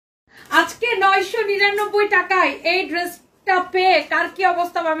999 টাকায় এই ড্রেসটা পেয়ে কার কি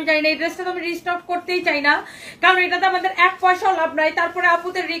অবস্থা আমি জানি না। এই ড্রেসটা তো আমি রিস্টক করতেই চাই না, কারণ এটাতে আমাদের এক পয়সাও লাভ নাই। তারপরে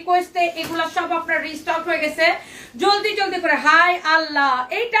আপুদের রিকোয়েস্টে এগুলো সব আপনার রিস্টক হয়ে গেছে। জলদি জলদি করে হাই আল্লাহ,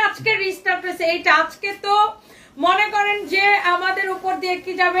 এইটা আজকে রিস্টক হয়েছে। এইটা আজকে তো মনে করেন যে আমাদের উপর দিয়ে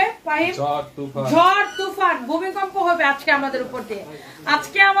কি যাবে, ঝড় তুফান ভূমিকম্প হবে আজকে আমাদের উপর দিয়ে।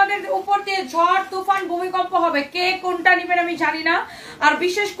 আজকে আমাদের উপর দিয়ে ঝড় তুফান ভূমিকম্প হবে। কে কোনটা নেবেন আমি জানি না। আর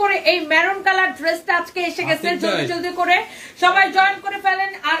বিশেষ করে এই মেরুন কালার ড্রেসটা আজকে এসে গেছে, জলদি জলদি করে সবাই জয়েন করে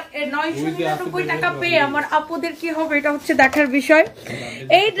ফেলেন। আর 999 টাকা পেয়ে আমার আপুদের কি হবে এটা হচ্ছে দেখার বিষয়।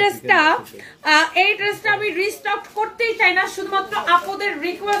 এই ড্রেসটা আমি রিস্টক করতেই চাই না, শুধুমাত্র আপুদের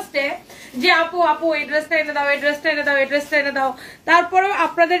রিকোয়েস্টে যে আপু এই ড্রেসটা এনে দাও, এই ড্রেসটা এনে দাও, এই ড্রেসটা এনে দাও। তারপরেও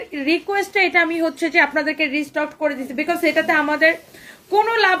আপনাদের রিকোয়েস্টে এটা আমি হচ্ছে যে আপনাদেরকে রিস্টক করে দিচ্ছি, বিকজ এটাতে আমাদের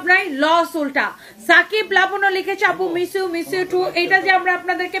কোনো লাভ নাই, লস উল্টা। সাকিব লাবণ্য লিখেছে আপু মিস ইউ টু, এটা যে আমরা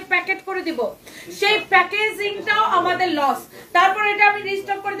আপনাদেরকে প্যাকেট করে দিব সেই প্যাকেজিংটাও আমাদের লস। তারপর এটা আমি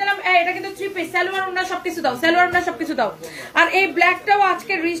রিস্টক করে দিলাম। এটা কিন্তু 3 পিস, সালোয়ার ওড়না সবকিছু দাও, সালোয়ার ওড়না সবকিছু দাও। আর এই ব্ল্যাকটাও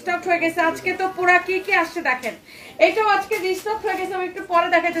আজকে রিস্টক হয়ে গেছে। আজকে তো পুরা কি কি আসছে দেখেন, এটাও আজকে রিস্টক হয়ে গেছে। আমি একটু পরে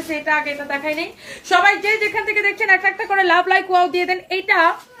দেখাইতেছি, এটা আগে এটা দেখাই নেই। সবাই যে যেখান থেকে দেখছেন একটা একটা করে লাভ লাইক ওয়াও দিয়ে দেন।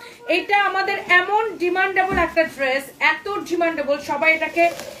 এটা আমাদের এমন ডিমান্ডেবল একটা ড্রেস, এত ডিমান্ডেবল, সবাই এটাকে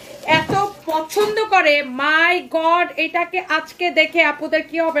এত পছন্দ করে। মাই গড, এটাকে আজকে দেখে আপুদের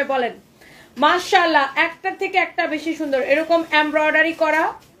কি হবে বলেন? মাশাআল্লাহ, একটার থেকে একটা বেশি সুন্দর। এরকম এমব্রয়ডারি করা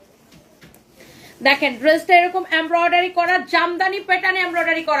দেখেন, ড্রেসটা এরকম এমব্রয়ডারি করা, জামদানি প্যাটার্নে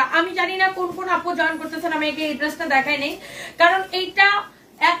এমব্রয়ডারি করা। আমি জানি না কোন কোন আপু জয়েন করতেছেন, আমি এই ড্রেসটা দেখাই নেই, কারণ এইটা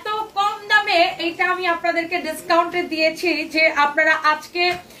এত কম দামে এইটা আমি আপনাদেরকে ডিসকাউন্টে দিয়েছি যে আপনারা আজকে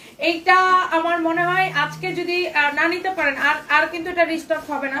এইটা আমার মনে হয় আজকে যদি না নিতে পারেন আর কিন্তু এটা রিস্টক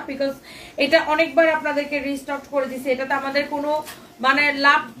হবে না, বিকজ এটা অনেকবার আপনাদেরকে রিস্টক করে দিছি। এটাতে আমাদের কোনো মানে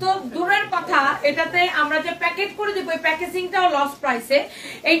লাভ তো দূরের কথা, এটাতে আমরা যে প্যাকেট করে দিব এই প্যাকেজিংটাও লস প্রাইসে।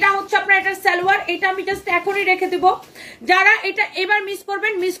 এটা হচ্ছে আপনার এটার সালোয়ার, এটা আমি জাস্ট এখনই রেখে দিব। যারা এটা এবার মিস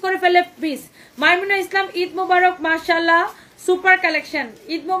করবেন, মিস করে ফেলে প্লিজ। মাইমুনা ইসলাম, ঈদ মোবারক। মাশাআল্লাহ, সুপার কালেকশন।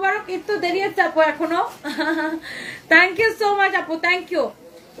 ঈদ মোবারক, ঈদ তো দেরি আছে আপু এখনো। থ্যাংক ইউ সো মাচ আপু, থ্যাংক ইউ।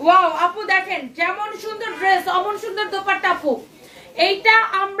 ওয়াও আপু দেখেন, যেমন সুন্দর ড্রেস অমন সুন্দর দোপাট্টা আপু। এইটা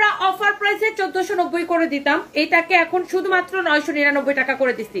আমরা অফার প্রাইসে 1490 করে দিতাম, এটাকে এখন শুধুমাত্র 999 টাকা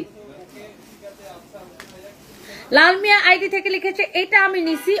করে দিচ্ছি। লালমিয়া আইডি থেকে লিখেছে এটা আমি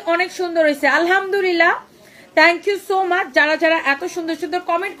নিছি, অনেক সুন্দর হয়েছে, আলহামদুলিল্লাহ। Thank you so much. যারা যারা এত সুন্দর সুন্দর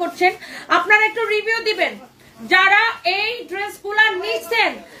কমেন্ট করছেন, আপনারা একটু রিভিউ দিবেন। যারা এই ড্রেসগুলো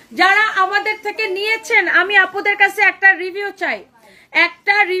নিচ্ছেন, যারা আমাদের থেকে নিয়েছেন, আমি আপুদের কাছে একটা রিভিউ চাই,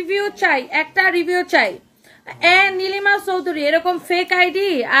 একটা রিভিউ চাই। নীলিমা চৌধুরী, এরকম ফেক আইডি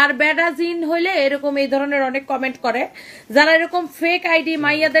আর ব্যাডাজিন হইলে এরকম এই ধরনের অনেক কমেন্ট করে। যারা এরকম ফেক আইডি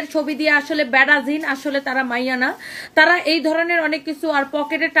মাইয়াদের ছবি দিয়ে আসলে ব্যাডাজিন, আসলে তারা মাইয়া না, তারা এই ধরনের অনেক কিছু। আর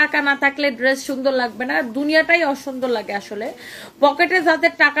পকেটে টাকা না থাকলে ড্রেস সুন্দর লাগবে না, দুনিয়াটাই অসুন্দর লাগে। আসলে পকেটে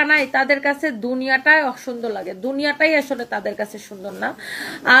যাদের টাকা নাই তাদের কাছে দুনিয়াটাই অসুন্দর লাগে, দুনিয়াটাই আসলে তাদের কাছে সুন্দর না।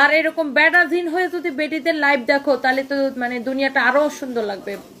 আর এরকম ব্যাডাজিন হয়ে যদি বেটিদের লাইভ দেখো তাহলে তো মানে দুনিয়াটা আরো সুন্দর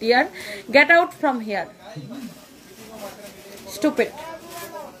লাগবে। Deer, get out from here, stupid.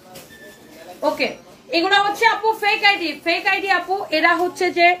 ওকে, এগুলো হচ্ছে আপু ফেক আইডি আপু। এরা হচ্ছে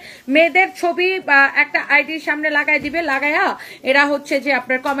যে মেয়েদের ছবি বা একটা আইডির সামনে লাগাই দিবে, লাগাইয়া এরা হচ্ছে যে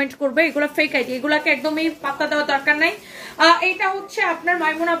আপনার কমেন্ট করবে। এগুলো ফেক আইডি, এগুলাকে একদমই পাত্তা দেওয়া দরকার নাই। এইটা হচ্ছে আপনার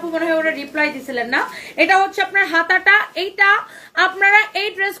মাইমুন আপু মনে হয় ওরা রিপ্লাই দিছিলেন না। এটা হচ্ছে আপনার হাতাটা। এইটা আপনারা এই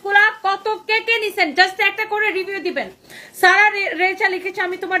ড্রেসগুলা কত কে কে নিছেন জাস্ট একটা করে রিভিউ দিবেন। সারা রেচা লিখেছে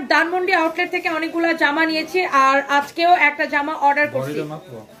আমি তোমার ধানমন্ডি আউটলেট থেকে অনেকগুলা জামা নিয়েছি আর আজকেও একটা জামা অর্ডার করছি।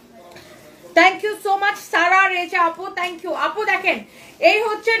 থ্যাংক ইউ সো মাচ সারা রেচা আপু, থ্যাংক ইউ আপু। দেখেন, এই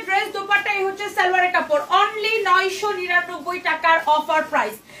হচ্ছে ড্রেস, দোপাট্টা, এই হচ্ছে সালোয়ারের কাপড়। অনলি 999 টাকার offer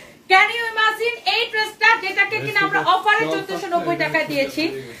price. Can you imagine এই ড্রেসটা যেটাকে কিনা আমরা অফারে 1490 টাকায় দিয়েছি,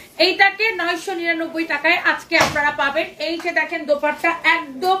 এইটাকে 999 টাকায় আজকে আপনারা পাবেন। এই যে দেখেন দোপাট্টা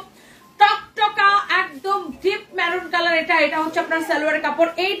একদম টকটকা, একদম ডিপ মেরুন কালার। এটা হচ্ছে আপনার সালোয়ারের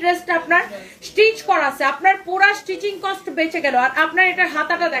কাপড়। এই ড্রেসটা আপনার স্টিচ করা আছে, আপনার পুরো স্টিচিং কস্ট বেঁচে গেল। আর আপনার এটার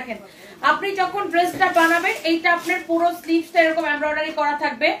হাতাটা দেখেন, আপনি যখন ড্রেসটা বানাবেন এইটা আপনার পুরো স্লিভসটা এরকম এমব্রয়ডারি করা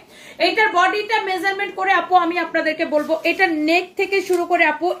থাকবে। এইটার বডিটা মেজারমেন্ট করে আপু আমি আপনাদেরকে বলবো, এটা নেক থেকে শুরু করে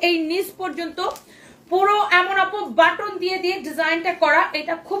আপু এই নিচ পর্যন্ত পুরো এমন আপু বাটন দিয়ে দিয়ে ডিজাইনটা করা।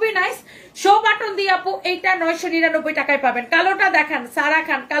 এটা খুবই নাইস, শো বাটন দিয়ে আপু এইটা 999 টাকায় পাবেন। কালোটা দেখান সারা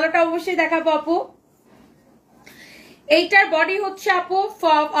খান, কালোটা অবশ্যই দেখাবো আপু। এইটার বডি হচ্ছে আপু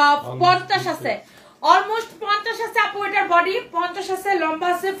 50 আছে, অলমোস্ট 50 আছে আপু এটার বডি, 50 আছে, লম্বা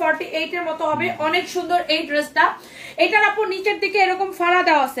আছে 48 এর মতো হবে। অনেক সুন্দর এই ড্রেসটা। এটার আপু নিচের দিকে এরকম ফাড়া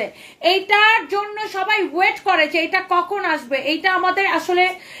দেওয়া আছে। এইটার জন্য সবাই ওয়েট করে যে এটা কখন আসবে। এইটা আমাদের আসলে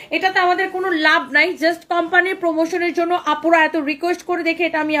এটাতে আমাদের কোনো লাভ নাই, জাস্ট কোম্পানির প্রমোশনের জন্য আপুরা এত রিকোয়েস্ট করে দেখে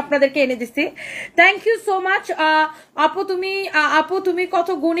এটা আমি আপনাদেরকে এনে দিচ্ছি। থ্যাংক ইউ সো মাচ আপু তুমি কত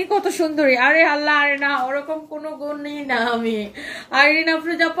গুণী, কত সুন্দরী। আরে আল্লাহ, আরে না, ওরকম কোনো গুণ নেই না আমি। আইরিন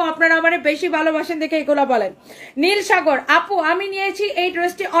আফরোজা আপু আপনারা আমারে বেশি ভালোবাসেন দেখে এগুলো বলেন। নীল সাগর আপু আমি নিয়েছি এই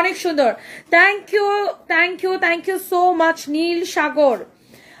ড্রেসটি, অনেক সুন্দর। Thank you thank you thank you so much নীল সাগর।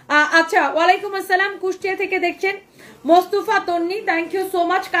 আচ্ছা, ওয়ালাইকুম আসসালাম, কুষ্টিয়া থেকে দেখছেন মোস্তফা তন্নি, থ্যাংক ইউ সো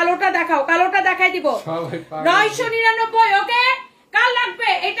মাচ। কালোটা দেখাও, কালোটা দেখাই দিব 999। ওকে, কাল লাগবে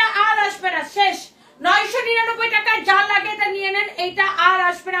এটা, আর আসবে না, শেষ। 999 টাকায় যা লাগে এটা নিয়ে নেন, এইটা আর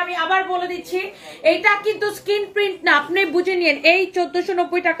আসবে না। আমি আবার বলে দিচ্ছি, এইটা কিন্তু স্ক্রিন প্রিন্ট না, আপনি বুঝে নিন। এই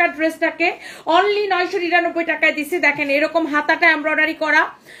 1490 টাকার ড্রেসটাকে অনলি 999 টাকায় দিছি। দেখেন এরকম হাতাটা এমব্রয়ডারি করা,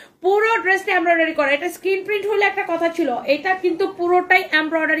 পুরো ড্রেসটা এমব্রয়ডারি করা। এটা স্ক্রিন প্রিন্ট হলে একটা কথা ছিল, এটা কিন্তু পুরোটাই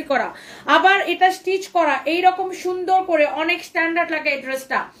এমব্রয়ডারি করা, আবার এটা স্টিচ করা এইরকম সুন্দর করে। অনেক স্ট্যান্ডার্ড লাগে এই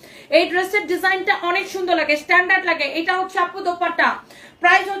ড্রেসটা। এই ড্রেসের ডিজাইনটা অনেক সুন্দর লাগে, স্ট্যান্ডার্ড লাগে। এটা হচ্ছে আপু দোপাট্টা,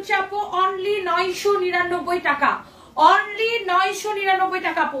 প্রাইস হচ্ছে আপু অনলি 999 টাকা, অনলি 999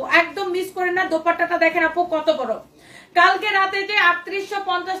 টাকা আপু, একদম মিস করেন না। দোপাট্টাটা দেখেন আপু কত বড়। কালকে রাতে যে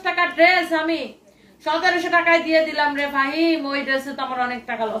 3850 টাকা ড্রেস আমি 1700 টাকায় দিয়ে দিলাম রে ফাহিম, ওই ড্রেসে তো আমার অনেক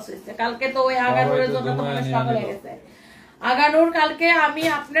টাকা লস হয়েছে। কালকে তো ওই আগানোরের জন্য তো অনেক টাকা লেগে গেছে। আগানোর কালকে আমি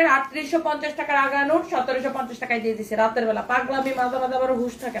আপনার 3850 টাকার আগানোর 1750 টাকায় দিয়ে দিছি রাতের বেলা। পাগলামি মাঝে মাঝে আবার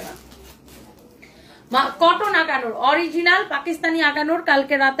হুশ থাকে না। কটন আগানোর, অরিজিনাল পাকিস্তানি আগানোর,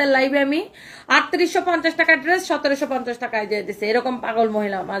 কালকে রাতের লাইভে আমি 3850 টাকার ড্রেস 1750 টাকায় দিয়ে দিছে। এরকম পাগল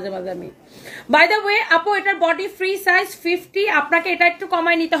মহিলা মাঝে মাঝে আমি। বাই দ্য ওয়ে আপু এটার বডি ফ্রি সাইজ 50, আপনাকে এটা একটু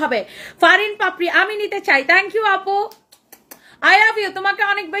কমায় নিতে হবে। ফারিন পাপড়ি আমি নিতে চাই, থ্যাংক ইউ আপু, আই লাভ ইউ, তোমাকে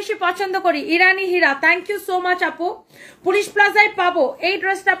অনেক বেশি পছন্দ করি। ইরানি হীরা থ্যাংক ইউ সো মাচ আপু। পুলিশ প্লাজায় পাবো এই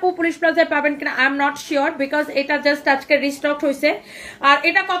ড্রেসটা আপু, পুলিশ প্লাজায় পাবেন কিনা I am not sure, because এটা জাস্ট আজকে রিস্টক হয়েছে। আর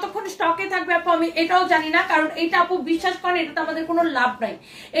এটা কতক্ষণ স্টকে থাকবে আপু আমি এটাও জানি না, কারণ এটা আপু বিশ্বাস করেন এটাতে আমাদের কোনো লাভ নাই।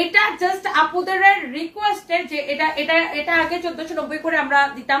 এটা জাস্ট আপুদের রিকোয়েস্টে যে এটা এটা এটা আগে 1490 করে আমরা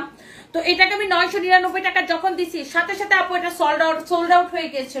দিতাম, তো এটাকে আমি 999 টাকা যখন দিছি সাথে সাথে আপু এটা সোল্ড আউট হয়ে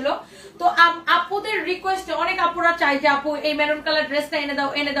গিয়েছিল। তো আপুদের রিকোয়েস্টে অনেক আপুরা চাই যে আপু এই মেরুন কালার ড্রেসটা এনে দাও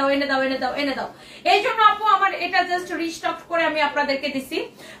এনে দাও এনে দাও এনে দাও এনে দাও, এই জন্য আপু আমার এটা জাস্ট রিস্টক করে আমি আপনাদেরকে দিছি।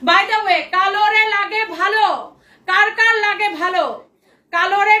 বাই দ্য ওয়ে কালোরে লাগে ভালো, কার কার লাগে ভালো,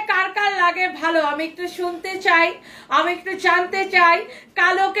 কালোরে কার কার লাগে ভালো আমি একটু শুনতে চাই, আমি একটু জানতে চাই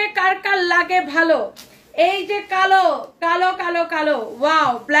কালোকে কার কার লাগে ভালো। এই যে কালো কালো কালো কালো, ওয়াও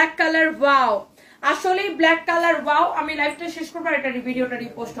ব্ল্যাক কালার, ওয়াও আসলেই ব্ল্যাক কালার, ওয়াও। আমি লাইভটা শেষ করবো, এটা ভিডিওটা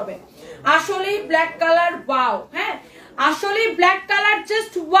রিপোস্ট হবে। আসলেই ব্ল্যাক কালার, ওয়াও, হ্যাঁ আসলেই black colour,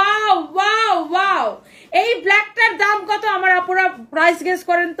 just wow wow wow. এই ব্ল্যাকটার দাম কত আমার আপুরা প্রাইস গেস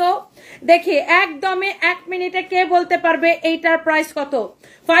করেন তো দেখি, একদমই 1 মিনিটে কে বলতে পারবে এইটার প্রাইস কত?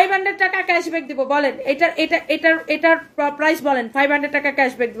 500 টাকা ক্যাশব্যাক দিব, বলেন এটার এটার প্রাইস বলেন। 500 টাকা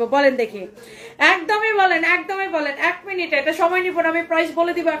ক্যাশব্যাক দিব, বলেন দেখি, একদমই বলেন, একদমই বলেন। 1 মিনিটে, এটা সময় নিব না, আমি প্রাইস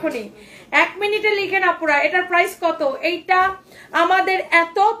বলে দিব এখনই। 1 মিনিটে লিখেন আপুরা এটার প্রাইস কত। এইটা আমাদের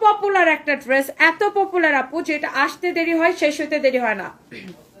এত পপুলার একটা ড্রেস, এত পপুলার আপু, যেটা আসতে দেরি হয় শেষ হতে দেরি হয় না।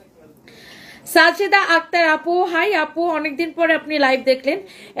 সাজিদা আক্তার আপু, হাই আপু, অনেকদিন পরে আপনি লাইভ দেখলেন।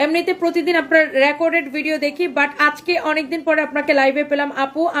 এমনিতে প্রতিদিন আপনার রেকর্ডেড ভিডিও দেখি, বাট আজকে অনেকদিন পরে আপনাকে লাইভে পেলাম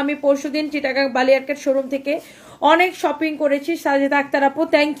আপু। আমি পরশুদিন চিটাগাং বালিয়ারকেট শোরুম থেকে অনেক শপিং করেছি। সাজিদা আক্তার আপু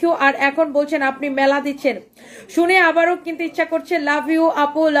থ্যাংক ইউ। আর এখন বলছেন আপনি মেলা দিচ্ছেন, শুনে আবারও কিন্তু ইচ্ছা করছে। লাভ ইউ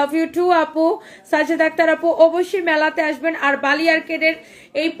আপু, লাভ ইউ টু আপু। সাজিদা আক্তার আপু অবশ্যই মেলাতে আসবেন। আর বালিয়ারকেটের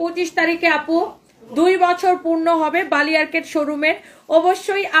এই 25 তারিখে আপু 2 বছর পূর্ণ হবে বালিয়ারকেট শোরুমের,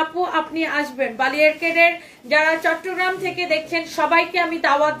 অবশ্যই আপু আপনি আসবেন। বালিয়ারকেটের যারা চট্টগ্রাম থেকে দেখছেন সবাইকে আমি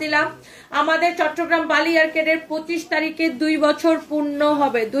দাওয়াত দিলাম। আমাদের চট্টগ্রাম বালিয়ারকেটের 25 তারিখে 2 বছর পূর্ণ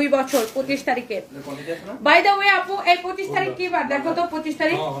হবে, 2 বছর 25 তারিখে। বাই দ্য ওয়ে আপু এই 25 তারিখ কি বার দেখো তো? 25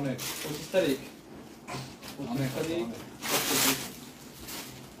 তারিখ 25 তারিখ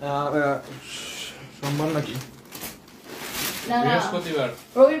সোমবার নাকি বৃহস্পতিবার?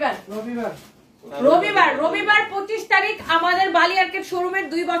 রবিবার রবিবার রবিবার রবিবার 25 তারিখ আমাদের বালিয়ারকেট শোরুমের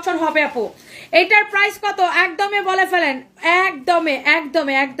 2 বছর হবে আপু। এটার প্রাইস কত একদমই বলে ফেলেন, একদমে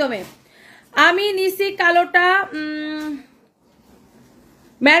একদমে একদমে। আমি নিছি কালোটা,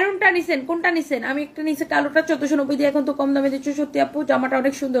 মেরুনটা নিছেন, কোনটা নিছেন? আমি একটা নিচে কালোটা 1490 দিয়ে, এখন তো কম দামে দিচ্ছ সত্যি আপু, জামাটা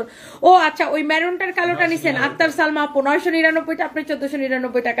অনেক সুন্দর। ও আচ্ছা, ওই মেরুনটার কালোটা নিছেন আক্তার সালমা আপু 999টা আপনি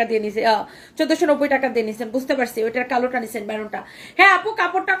 1499 টাকা দিয়ে নিছে, 1490 টাকা দিয়ে নিছেন, বুঝতে পারছি। ওইটার কালোটা নিছেন, মেরুনটা। হ্যাঁ আপু,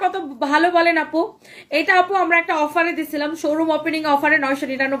 কাপড়টা কত ভালো বলেন আপু। এটা আপু আমরা একটা অফারে দিছিলাম, শোরুম ওপেনিং অফারে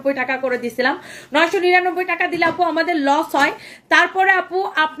 999 টাকা করে দিছিলাম। 999 টাকা দিলে আপু আমাদের লস হয়। তারপরে আপু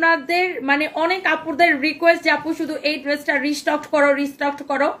আপনাদের মানে অনেক আপুদের রিকোয়েস্ট যে আপু শুধু এই ড্রেসটা রিস্টক করো, রিস্টক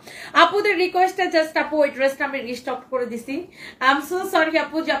করো। আপুদের রিকোয়েস্টে জাস্ট আপু ওই ড্রেসটা আমি রিস্টক করে দিছি। আই এম সো সরি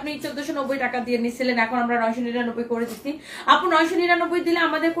আপু যে আপনি 1490 টাকা দিয়ে নিছিলেন, এখন আমরা 999 করে দিছি। আপু 999 দিলে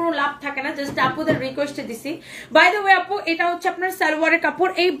আমাদের কোনো লাভ থাকে না, জাস্ট আপুদের রিকোয়েস্টে দিছি। বাই দ্য ওয়ে আপু, এটা হচ্ছে আপনার সালোয়ারের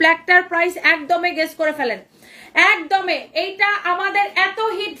কাপড়। এই ব্ল্যাকটার প্রাইস একদমই গেস করে ফেলেন, একদমই। এইটা আমাদের এত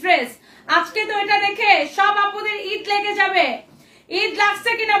হিট ড্রেস, আজকে তো এটা দেখে সব আপুদের ঈদ লেগে যাবে। ঈদ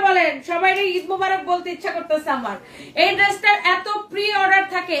লাগছে কিনা বলেন, সবাই ঈদ মোবারক বলতে ইচ্ছা করতেছে আমার। এই ড্রেসটার এত প্রি অর্ডার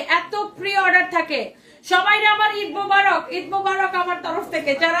থাকে, এত প্রি অর্ডার থাকে। সবাই আমার ঈদ মোবারক, ঈদ মোবারক আমার তরফ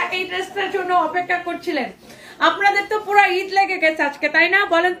থেকে, যারা এই ড্রেসটার জন্য অপেক্ষা করছিলেন। আপনাদের তো পুরো ঈদ লেগে গেছে আজকে, তাই না?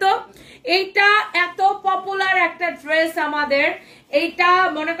 বলেন তো, এইটা এত পপুলার একটা ড্রেস আমাদের। এইটা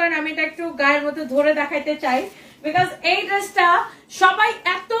মনে করেন আমি এটা একটু গায়ের মধ্যে ধরে দেখাইতে চাই, বিকজ এই ড্রেসটা সবাই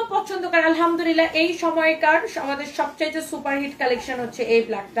এত পছন্দ করে। আলহামদুলিল্লাহ এই সময়কার আমাদের সবচেয়ে সুপার হিট কালেকশন হচ্ছে এই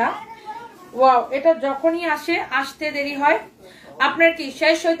ব্ল্যাকটা। ওয়াও, এটা যখনই আসতে দেরি হয়, আপনার কি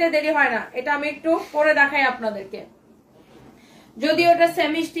শেষ হইতে দেরি হয় না। এটা আমি একটু পরে দেখাই আপনাদেরকে, যদিও এটা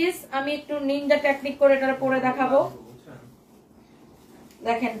সেমি স্টিচ, আমি একটু নিনজা টেকনিক করে এটা পরে দেখাবো।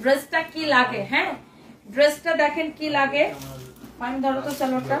 দেখেন ড্রেসটা কি লাগে, হ্যাঁ ড্রেসটা দেখেন কি লাগে। আমি ধরো তো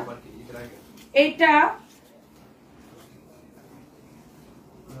সালোয়ারটা, এইটা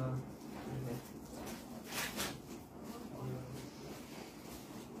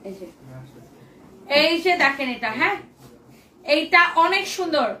এই যে দেখেন এটা, হ্যাঁ এইটা অনেক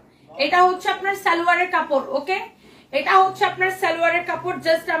সুন্দর। এটা হচ্ছে আপনার সালোয়ারের কাপড়, ওকে এটা হচ্ছে আপনার সালোয়ারের কাপড়।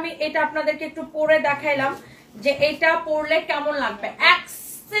 জাস্ট আমি এটা আপনাদেরকে একটু পরে দেখাইলাম যে এটা পরলে কেমন লাগবে।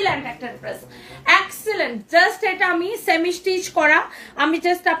 এক্সিলেন্ট একটা ড্রেস, এক্সিলেন্ট। জাস্ট এটা আমি সেমি স্টিচ করা, আমি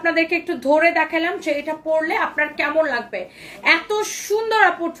জাস্ট আপনাদেরকে একটু ধরে দেখালাম যে এটা পরলে আপনার কেমন লাগবে। এত সুন্দর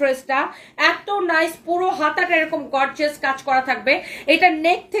আপু ড্রেসটা, এত নাইস। পুরো হাতাটা এরকম গর্জিয়াস কাজ করা থাকবে। এটা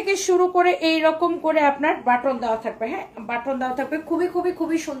নেক থেকে শুরু করে এইরকম করে আপনার বাটন দেওয়া থাকবে, হ্যাঁ বাটন দেওয়া থাকবে। খুবই খুবই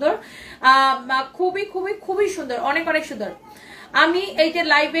খুবই সুন্দর, খুবই খুবই খুবই সুন্দর, অনেক অনেক সুন্দর। আমি এই যে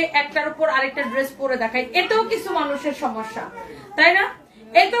লাইভে একটার উপর আরেকটা ড্রেস পরে দেখাই, এটাও কিছু মানুষের সমস্যা, তাই না?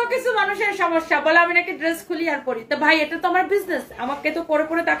 এটাও কিছু মানুষের সমস্যা, বলে আমি নাকি ড্রেস খুলি আর পরি। তো ভাই এটা তো আমার বিজনেস, আমাকে তো পরে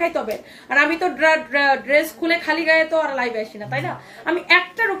পরে দেখাইতে হবে। আর আমি তো ড্রেস খুলে খালি গায়ে তো আর লাইভে আসি না, তাই না? আমি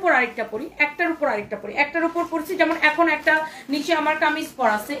একটার উপর আরেকটা পরি, একটার উপর আরেকটা পরি, একটার উপর পরছি। যেমন এখন একটা নিচে আমার কামিজ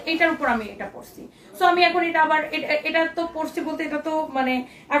পরা আছে, এটার উপর আমি এটা পরছি। সো আমি এখন এটা আবার এটা তো পরছি বলতে, এটা তো মানে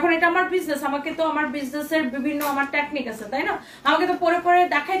এখন এটা আমার বিজনেস, আমাকে তো আমার বিজনেসের বিভিন্ন আমার টেকনিক আছে, তাই না? আমাকে তো পরে পরে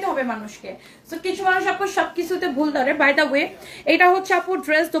দেখাইতে হবে মানুষকে। সো কিছু মানুষ আপু সবকিছুতে ভুল ধরে। বাই দ্য ওয়ে, এটা হচ্ছে আপু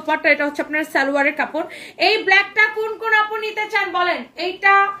ড্রেস দোপাট্টা, এটা হচ্ছে আপনার সালোয়ারের কাপড়। এই ব্ল্যাকটা কোন কোন আপু নিতে চান বলেন?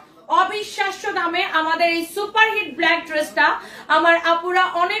 এইটা অবিশ্বাস্য দামে আমাদের এই সুপার হিট ব্ল্যাক ড্রেসটা আমার আপুরা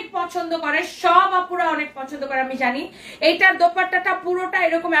অনেক পছন্দ করে, সব আপুরা অনেক পছন্দ করে আমি জানি। এইটার দোপাট্টাটা পুরোটা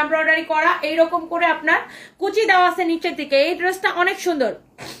এরকম এমব্রয়ডারি করা, এইরকম করে আপনার কুচি দেওয়া আছে নিচের দিকে। এই ড্রেসটা অনেক সুন্দর।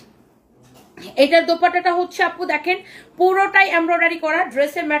 এটার দোপাট্টাটা হচ্ছে আপু দেখেন পুরোটাই এমব্রয়ডারি করা।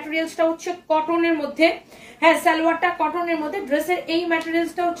 ড্রেসের ম্যাটেরিয়ালসটা হচ্ছে কটনের মধ্যে, হ্যাঁ সালোয়ারটা কটনের মধ্যে। ড্রেসের এই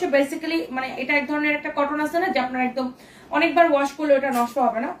ম্যাটেরিয়ালসটা হচ্ছে বেসিক্যালি মানে এটা এক ধরনের একটা কটন আছে না, যে আপনার একদম অনেকবার ওয়াশ করলে ওটা নষ্ট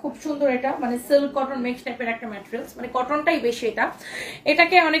হবে না, খুব সুন্দর। এটা মানে সিল্ক কটন মিক্স টাইপের একটা ম্যাটেরিয়ালস, মানে কটনটাই বেশি।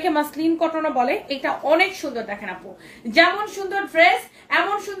 এটাকে অনেকে মাসলিন কটনও বলে। এটা অনেক সুন্দর দেখেন আপু, যেমন সুন্দর ড্রেস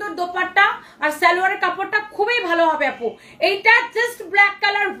এমন সুন্দর দোপাট্টা, আর সালোয়ারের কাপড়টা খুবই ভালো হবে আপু। এইটা জাস্ট ব্ল্যাক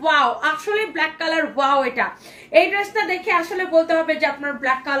কালার, ওয়াও, আসলে ব্ল্যাক কালার ওয়াও। এটা এই ড্রেসটা দেখে আসলে বলতে হবে যে আপনার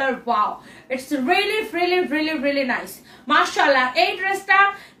black colour wow, it's really really really really nice, মাশাআল্লাহ। এই ড্রেসটার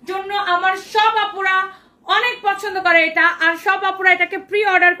জন্য আমার সব আপুরা অনেক পছন্দ করে এটা, আর সব আপুরা এটাকে প্রি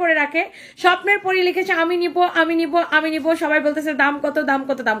অর্ডার করে রাখে। স্বপ্নের পরি লিখেছে আমি নিব আমি নিব আমি নিব, সবাই বলতেছে দাম কত দাম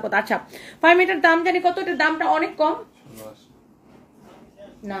কত দাম কত। আচ্ছা ফাইম, এটার দাম জানি কত? এটার দামটা অনেক কম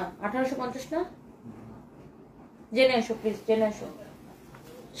না, 1850 না? জেনে আসো প্লিজ, জেনে আসো,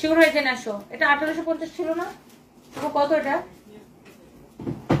 শিওর হয়ে জেনে আসো। এটা 1850 ছিল না? কত এটা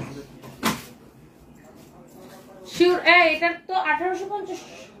শিওর? এটা তো 1850।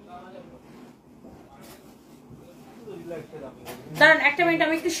 দাঁড়ান একটা মিনিট,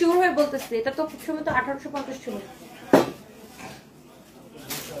 আমি একটু শিওর হয়ে বলতেছি। এটা তো খুব সময় তো 1850 ছিল।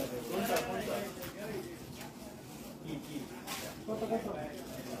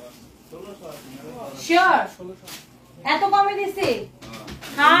 শিওর? এত কমে দিছি?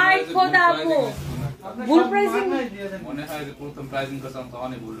 হাই খোদা আপু ভুল প্রাইসিং মনে হয় যে প্রথম প্রাইসিং করতাম তো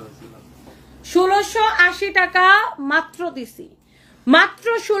অনেক ভুল হয়েছিল 1680 টাকা মাত্র দিছি মাত্র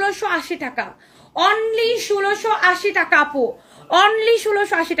 1680 টাকা অনলি 1680 টাকা আপু অনলি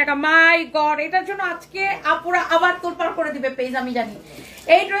 1680 টাকা মাই গড এটার জন্য আজকে আপুরা আবার তোলপাড় করে দিবে পেজ আমি জানি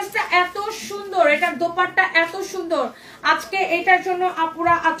এই ড্রেসটা এত সুন্দর এটার দোপাট্টা এত সুন্দর আজকে এটার জন্য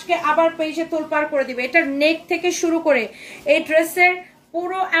আপুরা আজকে আবার পেজে তোলপাড় করে দিবে এটার নেক থেকে শুরু করে এই ড্রেসের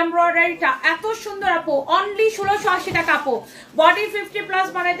পুরো এমব্রয়ডারিটা এত সুন্দর আপু অনলি 1680 টাকা আপু বডি 50 প্লাস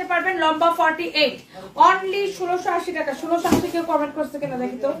বানাইতে পারবেন লম্বা 48 অনলি 1680 টাকা 1680 কেউ কমেন্ট করছে কিনা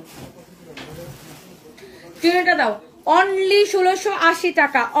দেখি তো টিনেটা দাও অনলি 1680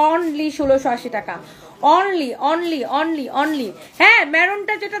 টাকা অনলি 1680 টাকা অনলি অনলি অনলি অনলি হ্যাঁ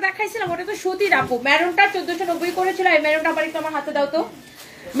মেরুনটা যেটা দেখাইছিলাম ওটা তো সুতির আপু মেরুনটা 1490 করেছিল এই মেরুনটা আবার একটু আমার হাতে দাও তো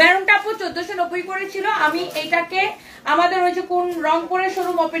মেরুনটা আপু 1490 করেছিল আমি এটাকে আমাদের ওই যে কোন রংপুরের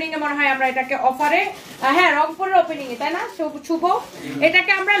শোরুম ওপেনিং এ মনে হয় আমরা এটাকে অফারে হ্যাঁ রংপুরের ওপেনিং এ তাই না শুভ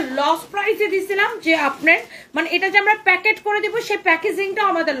এটাকে আমরা লস প্রাইসে দিছিলাম যে আপনার মানে এটা যে আমরা প্যাকেট করে দিব সেই প্যাকেজিংটা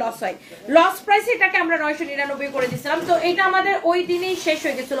আমাদের লস হয় লস প্রাইসে এটাকে আমরা 999 করে দিছিলাম তো এটা আমাদের ওই দিনেই শেষ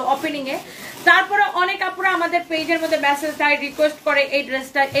হয়ে গেছিল ওপেনিং এ তারপরে অনেক আপুরা আমাদের পেজের মধ্যে মেসেজ দেয় রিকোয়েস্ট করে এই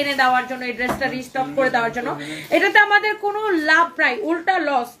ড্রেসটা এনে দেওয়ার জন্য এই ড্রেসটা রিস্টক করে দেওয়ার জন্য এটাতে আমাদের কোনো লাভ নাই উল্টা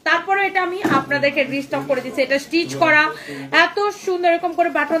লস তারপরে এটা আমি আপনাদেরকে রিস্টক করে দিচ্ছি এটা স্টিচ করা এত সুন্দর এরকম করে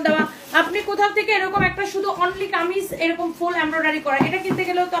বাটন দেওয়া আপনি কোথাও থেকে এরকম একটা শুধু অনলি কামিজ এরকম ফুল এমব্রয়ডারি করা এটা কিনতে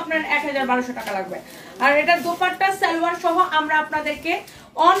গেলেও তো আপনার 1200 টাকা লাগবে আর এটা দোপাট্টা সালোয়ার সহ আমরা আপনাদেরকে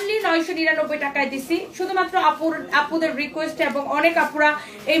অনলি 999 টাকায় দিছি শুধুমাত্র আপুদের রিকোয়েস্ট এবং অনেক আপুরা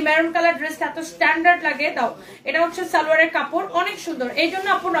এই মেরুন কালার ড্রেসটা এত স্ট্যান্ডার্ড লাগে দাও এটা হচ্ছে সালোয়ারের কাপড় অনেক সুন্দর এই জন্য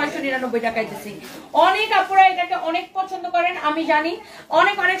আপু 999 টাকায় দিছি অনেক আপুরা এটাকে অনেক পছন্দ করেন আমি জানি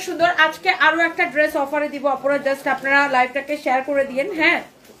অনেক অনেক সুন্দর আজকে আরো একটা ড্রেস অফারে দিব আপুরা জাস্ট আপনারা লাইভটাকে শেয়ার করে দিয়েন হ্যাঁ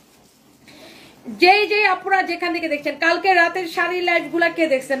যেই যেই আপুরা যেখান থেকে দেখছেন কালকে রাতের শাড়ি লাইভগুলা কে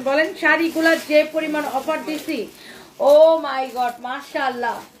দেখছেন বলেন শাড়িগুলা যে পরিমাণ অফার দিছি ও মাই গড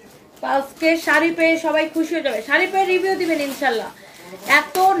মাশাআল্লাহ আজকে শাড়ি পেয়ে সবাই খুশি হয়ে যাবে শাড়ি পেয়ে রিভিউ দিবেন ইনশাআল্লাহ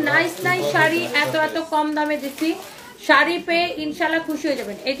এত নাইস নাইস শাড়ি এত এত কম দামে দিছি শাড়ি পেয়ে ইনশাআল্লাহ খুশি হয়ে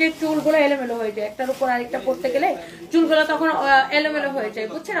যাবেন এই যে চুলগুলো এলোমেলো হয়ে যায় একটার উপর আরেকটা পড়তে গেলে চুলগুলো তখন এলোমেলো হয়ে যায়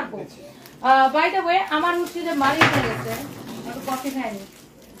বুঝছেন আপু বাই দ্য ওয়ে আমার হচ্ছে যে মারি হয়ে গেছে একটু কফি খাইনি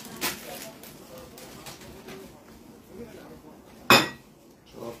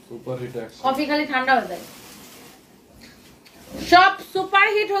কফি খালি ঠান্ডা হয়ে যায় সব সুপার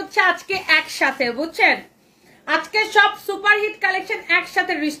হিট হচ্ছে আজকে একসাথে বুঝছেন আজকে সব সুপার হিট কালেকশন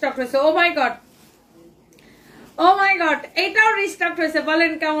একসাথে রিস্টক হয়েছে ও মাই গড এইটাও রিস্টক হয়েছে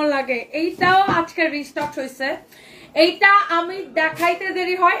বলেন কেমন লাগে এইটাও আজকে রিস্টক হয়েছে এইটা আমি দেখাইতে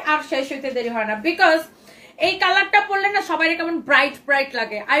দেরি হয় আর শেষ হইতে দেরি হয় না বিকজ এই কালারটা পরলে না সবাই কেমন ব্রাইট ব্রাইট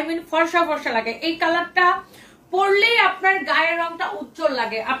লাগে আই মিন ফর্সা ফর্সা লাগে এই কালারটা পরলেই আপনার গায়ের রংটা উজ্জ্বল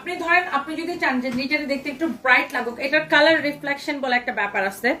লাগে আপনি ধরেন আপনি যদি চান যে নিজের দেখতে একটু ব্রাইট লাগুক এটার কালার রিফ্লেকশন বলে একটা ব্যাপার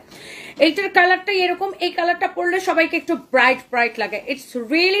আছে এইটার কালারটা এরকম এই কালারটা পরলে সবাইকে একটু ব্রাইট ব্রাইট লাগে it's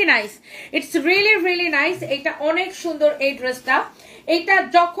really nice it's really nice এটা অনেক সুন্দর এই ড্রেসটা এটা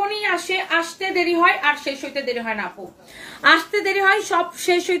যখনই আসতে দেরি হয় আর শেষ হইতে দেরি হয় না আপু আসতে দেরি হয় সব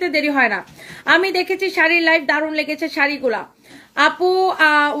শেষ হইতে দেরি হয় না আমি দেখেছি শাড়ির লাইভ দারুণ লেগেছে শাড়িগুলা আপু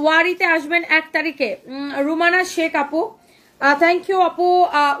ওয়ারিতে আসবেন 1 তারিখে রুমানা শেখ আপু থ্যাংক ইউ আপু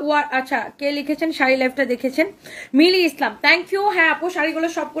আচ্ছা কে লিখেছেন শাড়ি লাইভটা দেখেছেন মিলি ইসলাম থ্যাংক ইউ হ্যাঁ আপু শাড়িগুলো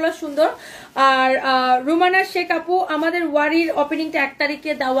সবগুলো সুন্দর আর রুমানা শেখ আপু আমাদের ওয়ারির ওপেনিংটা 1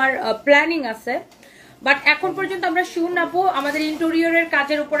 তারিখে দেওয়ার প্ল্যানিং আছে বাট এখন পর্যন্ত আমরা শিওর না আপু আমাদের ইন্টেরিয়রের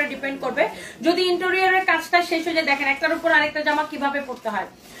কাজের উপরে ডিপেন্ড করবে যদি ইন্টেরিয়রের কাজটা শেষ হয়ে যায় দেখেন একটার উপর আরেকটা জামা কিভাবে পরতে হয়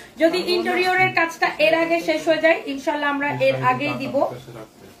যদি ইন্টেরিয়রের কাজটা এর আগে শেষ হয়ে যায় ইনশাআল্লাহ আমরা এর আগেই দিব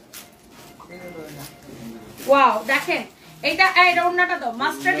ওয়াও দেখেন এটা এই রাউন্ডটা দাও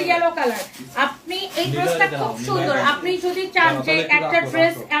মাস্টার্ড ইয়েলো কালার আপনি এই ড্রেসটা খুব সুন্দর আপনি যদি চান যে একটা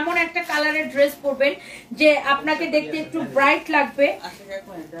ড্রেস এমন একটা কালারের ড্রেস পরবেন যে আপনাকে দেখতে একটু ব্রাইট লাগবে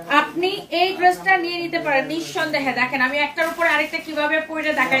আপনি এই ড্রেসটা নিয়ে নিতে পারেন নিঃসন্দেহে দেখেন আমি একটার উপর আরেকটা কিভাবে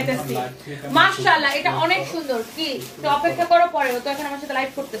পরে দেখাইতেছি মাশাআল্লাহ এটা অনেক সুন্দর কি তো অপেক্ষা করো পরে ও তো এখন আমার সাথে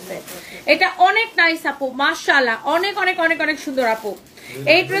লাইভ করতেছে এটা অনেক নাইস আপু মাশাআল্লাহ অনেক অনেক অনেক অনেক সুন্দর আপু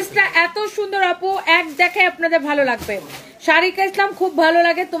এই ড্রেসটা এত সুন্দর আপু এক দেখে আপনাদের ভালো লাগবে শারিকা ইসলাম খুব ভালো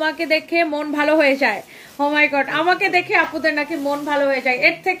লাগে তোমাকে দেখে মন ভালো হয়ে যায় ও মাই গড আমাকে দেখে আপুদের নাকি মন ভালো হয়ে যায়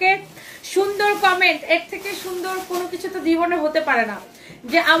এর থেকে সুন্দর কমেন্ট এর থেকে সুন্দর কোনো কিছু তো জীবনে হতে পারে না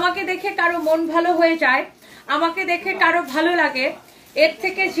যে আমাকে দেখে কারো মন ভালো হয়ে যায় আমাকে দেখে কারো ভালো লাগে এর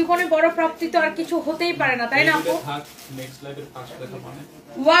থেকে জীবনে বড় প্রাপ্তি তো আর কিছু হতেই পারে না তাই না আপু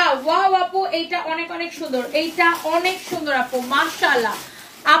ওয়াও ওয়াও আপু এইটা অনেক অনেক সুন্দর এইটা অনেক সুন্দর আপু মাশাআল্লাহ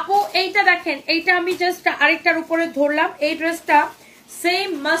আপু এইটা দেখেন, এইটা আমি জাস্ট আরেকটার উপরে ধরলাম। এই ড্রেসটা সেম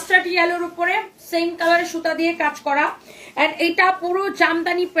মাস্টার্ড ইয়েলোর উপরে সেম কালারের সুতা দিয়ে কাজ করা, এন্ড এটা পুরো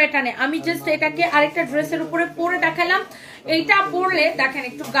জামদানি প্যাটার্নে। আমি জাস্ট এটাকে আরেকটা ড্রেসের উপরে পরে দেখালাম। এইটা পরলে দেখেন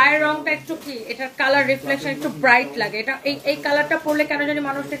একটু গায়ের রংটা একটু কি, এটার কালার রিফ্লেকশন একটু ব্রাইট লাগে। এটা এই কালারটা পরলে কেন জানি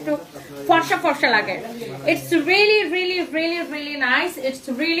মানুষটা একটু ফর্সা ফর্সা লাগে। It's really really really really nice, it's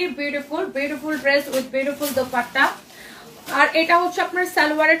really beautiful, beautiful dress with beautiful dupatta. আর এটা হচ্ছে আপনার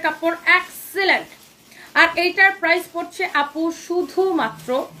সালোয়ারের কাপড় এক্সিলেন্ট। আর এইটার প্রাইস পড়ছে আপু শুধুমাত্র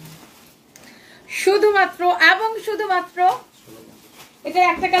এবং শুধুমাত্র, এটা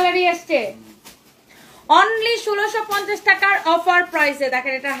একটা কালারই আসছে, অনলি 1650 টাকার অফার প্রাইসে।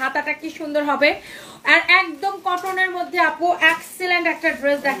 দেখেন এটার হাতাটা কি সুন্দর হবে, আর একদম কটনের মধ্যে আপু এক্সিলেন্ট একটা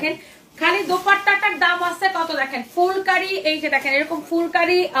ড্রেস। দেখেন খালি দোপাট্টাটার দাম আছে কত, দেখেন ফুলকারি, এই যে দেখেন এরকম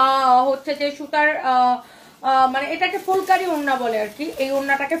ফুলকারি হচ্ছে যে সুতার মানে এটাকে ফুলকারি ওড়না বলে আর কি, এই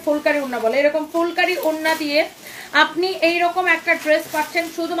ওড়নাটাকে ফুলকারি ওড়না বলে। এরকম ফুলকারি ওড়না দিয়ে আপনি এইরকম একটা ড্রেস পাচ্ছেন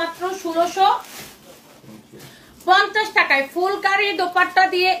শুধুমাত্র 1650 টাকায়। ফুলকারি দোপাট্টা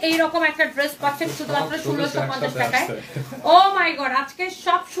দিয়ে এইরকম একটা ড্রেস পাচ্ছেন শুধুমাত্র 1650 টাকায়। ও মাই গড, আজকে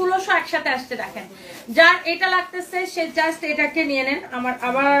সব 1600 একসাথে আসছে। দেখেন যার এটা লাগতেছে সে জাস্ট এটাকে নিয়ে নেন। আমার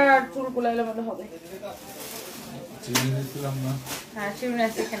আবার চুলগুলো এলোমেলো হবে। হ্যাঁ শিরুনি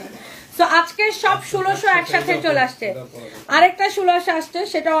আছে এখানে। সো আজকে সব 1600 একসাথে চলে আসছে। আরেকটা 1600 আসছে,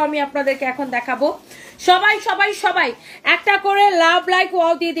 সেটাও আমি আপনাদেরকে এখন দেখাবো। সবাই সবাই সবাই একটা করে লাভ লাইক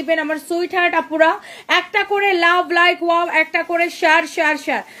ওয়াও দিয়ে দিবেন আমার সুইট হার্ট আপুরা। একটা করে লাভ লাইক ওয়াও, একটা করে শেয়ার শেয়ার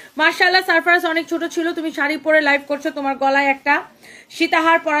শেয়ার। মাশাআল্লাহ সারফরাজ অনেক ছোট ছিল, তুমি শাড়ি পরে লাইভ করছো, তোমার গলায় একটা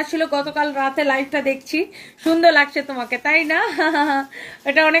সীতাহার পরা ছিল, গতকাল রাতে লাইভটা দেখছি, সুন্দর লাগছে তোমাকে, তাই না?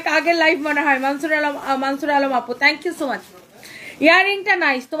 এটা অনেক আগের লাইভ মনে হয়। মানসুর আলম আপু thank you so much. ইয়াররিংটা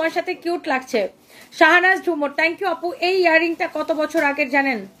nice, তোমার সাথে কিউট লাগছে। শাহনাজ ঝুমুর থ্যাংক ইউ আপু। এই ইয়াররিংটা কত বছর আগের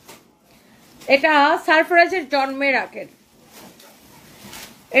জানেন? এটা সারফরাজের জন্মের আগের।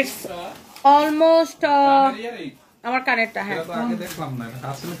 ইটস অলমোস্ট আমার কানেরটা, হ্যাঁ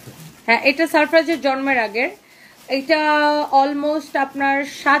হ্যাঁ এটা সারফরাজের জন্মের আগের। এটা অলমোস্ট আপনার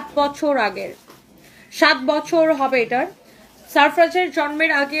 7 বছর আগের, 7 বছর হবে এটার। সারফরাজের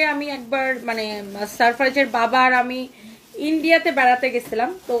জন্মের আগে আমি একবার মানে সারফরাজের বাবার আমি ইন্ডিয়াতে বেড়াতে গেছিলাম,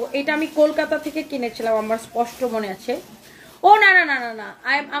 তো এটা আমি কলকাতা থেকে কিনেছিলাম, আমার স্পষ্ট মনে আছে। ও না না না না না,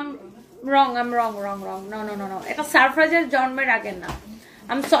 আম রং নো, এটা সারফরাজের জন্মের আগের না,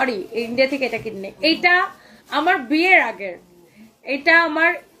 আম সরি, ইন্ডিয়া থেকে এটা কিনে। এইটা আমার বিয়ের আগের, এটা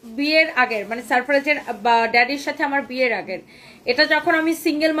আমার বিয়ের আগের, মানে সারফরাজের ড্যাডির সাথে আমার বিয়ের আগের। এটা যখন আমি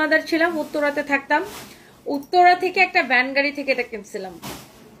সিঙ্গেল মাদার ছিলাম, উত্তরাতে থাকতাম, উত্তরা থেকে একটা ভ্যান গাড়ি থেকে এটা কিনছিলাম।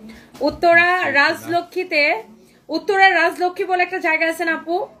 উত্তরা রাজলক্ষ্মীতে, উত্তরা রাজলক্ষ্মী বলে একটা জায়গা আছে না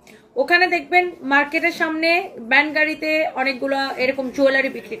আপু, ওখানে দেখবেন মার্কেটের সামনে ভ্যান গাড়িতে অনেকগুলো এরকম জুয়েলারি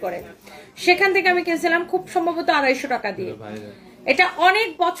বিক্রি করে, সেখান থেকে আমি কিনছিলাম খুব সম্ভবত 250 টাকা দিয়ে। এটা অনেক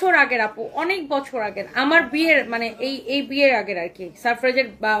বছর আগের আপু, অনেক বছর আগের, আমার বিয়ের মানে এই বিয়ের আগের আর কি, সারফরাজের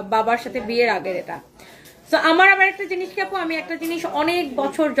বাবার সাথে বিয়ের আগের এটা। তো আমার আবার একটা জিনিস কি আপু, আমি একটা জিনিস অনেক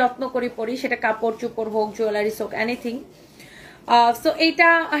বছর যত্ন করি পরি, সেটা কাপড় চোপড় হোক, জুয়েলারি হোক, এনিথিং। সো এইটা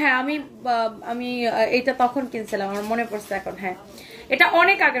হ্যাঁ আমি এইটা তখন কিনছিলাম, আমার মনে পড়ছে এখন। হ্যাঁ এটা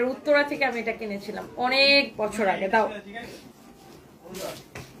অনেক আগের, উত্তরা থেকে আমি এটা কিনেছিলাম অনেক বছর আগে। দাও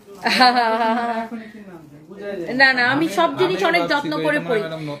না না, আমি সব জিনিস অনেক যত্ন করে পড়ি।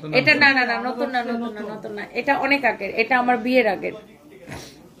 এটা না না না, নতুন না, নতুন না, এটা অনেক আগের, এটা আমার বিয়ের আগের।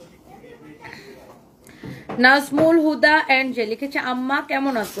 নাজমুল হুদা এন্ডজে লিখেছে আম্মা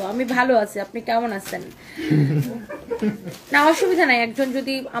কেমন আছো? আমি ভালো আছি, আপনি কেমন আছেন? না অসুবিধা নাই, একজন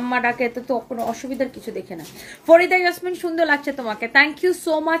যদি আম্মা ডাকে তো কোনো অসুবিধার কিছু দেখে না। ফরিদা ইয়াসমিন সুন্দর লাগছে তোমাকে, থ্যাংক ইউ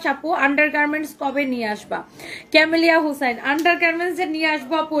সো মাচ আপু। আন্ডারগার্মেন্টস কবে নিয়ে আসবা? ক্যামেলিয়া হুসাইন আন্ডারগার্মেন্টস যে নিয়ে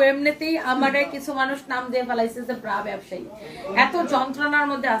আসবো আপু, এমনিতেই আমার কিছু মানুষ নাম দিয়ে ফেলাইছে যে ব্রা ব্যবসায়ী। এত যন্ত্রণার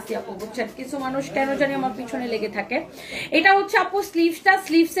মধ্যে আসি আপু, বুঝছেন? কিছু মানুষ কেন জানি আমার পিছনে লেগে থাকে। এটা হচ্ছে আপু স্লিভসটা,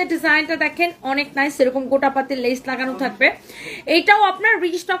 স্লিভসের ডিজাইনটা দেখেন অনেক নাইস, এরকম গোটা পাতির লেস লাগানো থাকবে। এটাও আপনার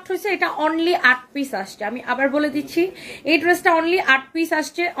রিস্টক হয়েছে, এটা অনলি 8 পিস আসছে। আমি আবার বলে দিচ্ছি, এই ড্রেসটা অনলি 8 পিস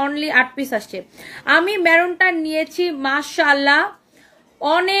আসছে, অনলি 8 পিস আসছে। আমি মেরুনটা নিয়েছি, মাশাআল্লাহ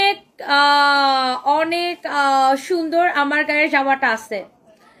অনেক অনেক সুন্দর আমার গায়ের জামাটা আছে।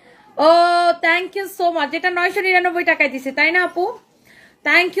 ও থ্যাংক ইউ সো মাচ, এটা 999 টাকায় দিছে, তাই না আপু?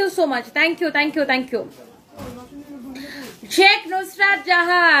 Thank you so much, thank you thank you thank you. Sheikh Nusrat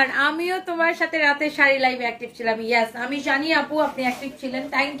Jahan, আমিও তোমার সাথে রাতে শাড়ি লাইভে অ্যাক্টিভ ছিলাম। ইয়েস আমি জানি আপু আপনি অ্যাক্টিভ ছিলেন,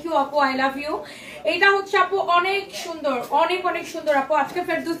 থ্যাংক ইউ আপু, আই লাভ ইউ। এটা হচ্ছে আপু অনেক সুন্দর, অনেক অনেক সুন্দর আপু। আজকে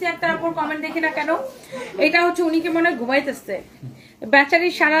ফেরদৌসী আক্তার আপুর কমেন্ট দেখি না কেন, এটা হচ্ছে উনি কি মনে ঘুমাইতেছে, বেচারি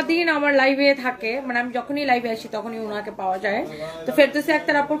সারাদিন আমার লাইভে থাকে, মানে আমি যখনই লাইভে আসি তখনই ওনাকে পাওয়া যায়। তো ফেরদৌসী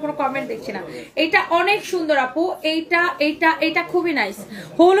আক্তার আপুর কোনো কমেন্ট দেখছি না। এইটা অনেক সুন্দর আপু, এইটা খুবই নাইস।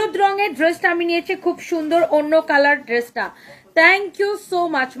 হলুদ রঙের ড্রেসটা আমি নিয়েছি, খুব সুন্দর অন্য কালার ড্রেসটা। Thank you so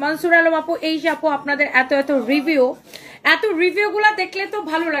much Mansur Alam আপু। এই যে আপু আপনাদের এত রিভিউ গুলা দেখলে তো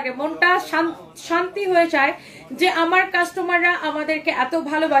ভালো লাগে, মনটা শান্তি হয়ে যায় যে আমার কাস্টমাররা আমাদেরকে এত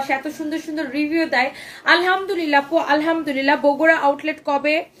ভালোবাসে, এত সুন্দর সুন্দর রিভিউ দেয়। আলহামদুলিল্লাহ আপু, আলহামদুলিল্লাহ। বগুড়া আউটলেট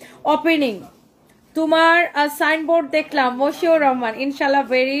কবে ওপেনিং? তোমার সাইনবোর্ড দেখলাম, মশিউর রহমান। ইনশাল্লাহ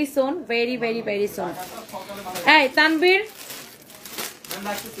very soon, very very very soon. এই তানবীর,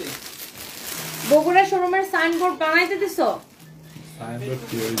 বগুড়া শোরুমের সাইনবোর্ড বানাইতে দিছো?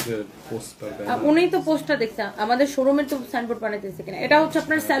 উনি তো পোস্টটা দেখছেন, আমাদের শোরুমের তো সাইনবোর্ড বানাইতেছে কিনা। এটা হচ্ছে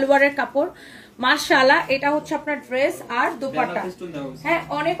আপনার সালোয়ারের কাপড়, মাশাআল্লাহ। এটা হচ্ছে আপনার ড্রেস আর দোপাট্টা। হ্যাঁ,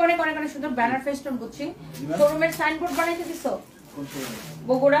 অনেক অনেক অনেক অনেক সুন্দর ব্যানার ফেস্টুন বুঝছি। শোরুমের সাইনবোর্ড বানাইতে দিছো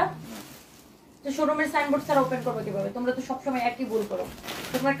বগুড়া? তো শোরুমের সাইনবোর্ড স্যার ওপেন করবে কিভাবে? তোমরা তো সবসময় একই ভুল করো,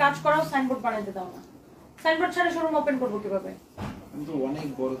 তোমরা কাজ করাও সাইনবোর্ড বানাইতে দাও না। সাইনবোর্ড ছাড়া শোরুম ওপেন করবো কিভাবে? অনেক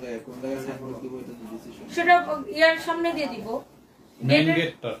বড় জায়গা, কোন জায়গায় সাইনবোর্ড দিব এটা তো ডিসিশন। সেটা ইয়ার সামনে দিয়ে দিব, মেইন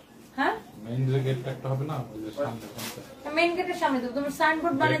গেটটা। হ্যাঁ, মেইন গেটটা একটা হবে না, ওই যে সামনে মেইন গেটের সামনে দিব। তুমি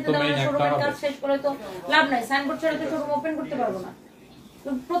সাইনবোর্ড বানাইতে দাও না, শোরুমের কাজ শেষ করে তো লাভ নাই। সাইনবোর্ড ছাড়া তো শোরুম ওপেন করতে পারবো না।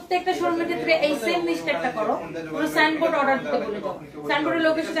 তুমি প্রত্যেকটা শোরুমের ক্ষেত্রে এই সেম মিস্টেকটা করো, পুরো সাইনবোর্ড অর্ডার দিতে বলে দাও। সাইনবোর্ডের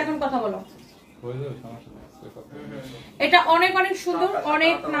লোকের সাথে এখন কথা বলো। এটা অনেক অনেক সুন্দর,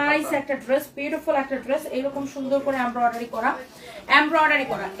 অনেক নাইস একটা ড্রেস, বিউটিফুল একটা ড্রেস। এইরকম সুন্দর করে এমব্রয়ডারি করা।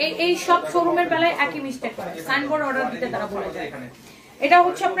 এই সব শোরুমের বেলায় একই মিস্টেক করে, সাইনবোর্ড অর্ডার দিতে তারা বলে যায়। এটা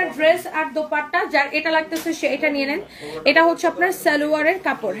হচ্ছে আপনার ড্রেস আর দোপাট্টা, যার এটা লাগতেছে সে এটা নিয়ে নেন। এটা হচ্ছে আপনার সালোয়ারের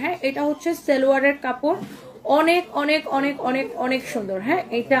কাপড়। হ্যাঁ, এটা হচ্ছে সালোয়ারের কাপড়, অনেক অনেক অনেক অনেক অনেক সুন্দর। হ্যাঁ,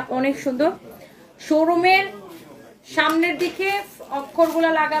 এটা অনেক সুন্দর। শোরুমের সামনের দিকে অক্ষরগুলো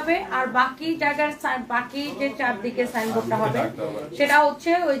লাগাবে, আর বাকি জায়গার বাকি যে চারদিকে সাইনবোর্ডটা হবে সেটা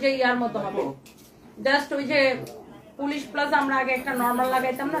হচ্ছে ওই যে ইয়ার মতো হবে, জাস্ট ওই যে পুলিশ প্লাজা আমরা আগে একটা নরমাল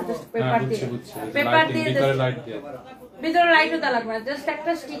লাগাইতাম না, জাস্ট পেপার দিয়ে ভিতরে লাইটও দেওয়া লাগবে না, জাস্ট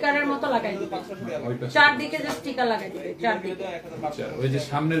একটা স্টিকারের মতো লাগাই দিবে, চারদিকে যে স্টিকার লাগাই দিবে চারদিকে। ওই যে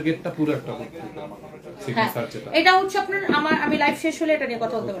সামনের গেটটা পুরো একটা এটা হচ্ছে আপনার আমি লাইভ শেষ হলে এটা নিয়ে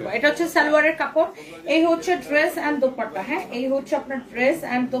কথা বলতে পারবো। এটা হচ্ছে সালোয়ারের কাপড়, এই হচ্ছে ড্রেস এন্ড দোপাট্টা। হ্যাঁ, এই হচ্ছে আপনার ড্রেস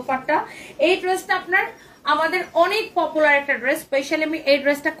এন্ড দোপাট্টা। এই ড্রেসটা আপনার আমাদের অনেক পপুলার একটা ড্রেস, স্পেশালি আমি এই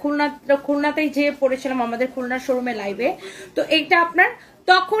ড্রেসটা খুলনাতেই যে পরেছিলাম আমাদের খুলনা শোরুমে লাইভে। তো এইটা আপনার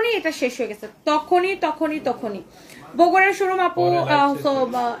তখনই এটা শেষ হয়ে গেছে, তখনই বগুড়ার শোরুম আপু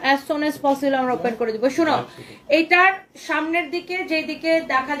as soon as possible আমরা ওপেন করে দিব। শুনো, এইটার সামনের দিকে যেদিকে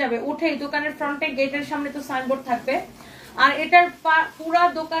দেখা যাবে উঠেই দোকানের ফ্রন্টে গেটের সামনে তো সাইনবোর্ড থাকবে, আর এটার পুরা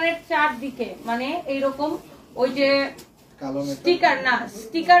দোকানের চারদিকে মানে এইরকম ওই যে স্টিকার না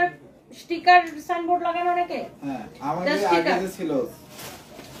স্টিকার সাইনবোর্ড লাগানো অনেকে, হ্যাঁ আমাদের আগে ছিল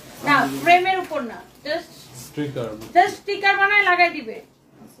না, ফ্রেমের উপর না, জাস্ট স্টিকার বানায় লাগাই দিবে।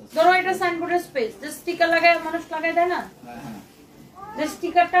 ধরো এটা সাইনবোর্ডের স্পেস, জাস্ট স্টিকার লাগায় মানুষ লাগাই দেয় না, যে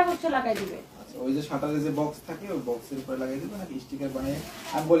স্টিকারটা হচ্ছে লাগাই দিবে। ওই যে শাটারে যে বক্স থাকে ওই বক্সের উপরে লাগাই দিবে নাকি স্টিকার বানিয়ে?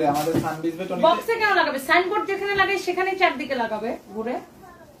 আমি বলি আমাদের সানবিজ বেটনে বক্সে কেন লাগাবে? সাইনবোর্ড যেখানে লাগায় সেখানেই চারদিকে লাগাবে ঘুরে,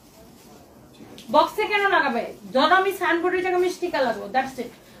 বক্সে কেন লাগাবে? ধরো আমি সাইনবোর্ডের জায়গায় আমি স্টিকার লাগাবো, দ্যাটস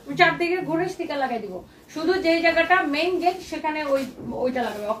ইট, আমি চারদিকে ঘুরে স্টিকার লাগাই দিব, শুধু যেই জায়গাটা মেইন গেট সেখানে ওইটা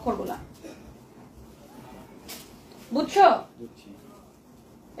লাগাবে অক্ষরগুলা, বুঝছো?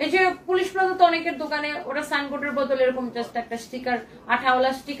 এই যে পুলিশ প্লাজা তো অনেকের দোকানে ওরা সাইনবোর্ডের বদলে এরকম জাস্ট একটা স্টিকার,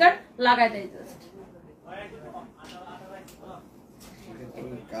 আঠাওয়ালা স্টিকার লাগাই দেয়, জাস্ট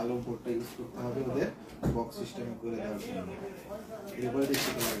কালো বোর্ডটা ইউজ করতে হবে ওদের বক্স সিস্টেমে করে দেওয়ার জন্য। এরপরে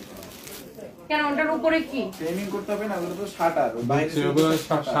স্টিকার লাগাতে হবে কেন? ওটার উপরে কি ফ্রেমিং করতে হবে না? ওগুলো তো শাটার, বাইরে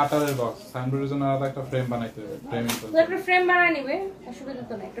শাটারের বক্স, সাইনবোর্ডের জন্য আলাদা একটা ফ্রেম বানাইতে হবে, ফ্রেমিং করতে একটা ফ্রেম বানায় নিবে, অসুবিধা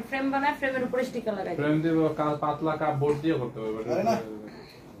তো নাই, একটা ফ্রেম বানায় ফ্রেমের উপরে স্টিকার লাগাই ফ্রেম দিব, পাতলা কাপড় দিয়ে করতে হবে।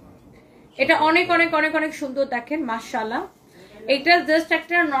 এটা অনেক অনেক অনেক অনেক সুন্দর, দেখেন মাশাআল্লাহ। এটা জাস্ট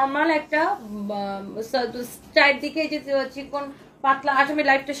একটা নরমাল একটা চারদিকে যে চিকন পাতলা, আজ আমি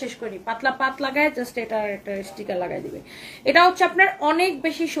লাইভটা শেষ করি, পাতলা পাত লাগায় জাস্ট এটা একটা স্টিকার লাগাই দিবে। এটা হচ্ছে আপনার অনেক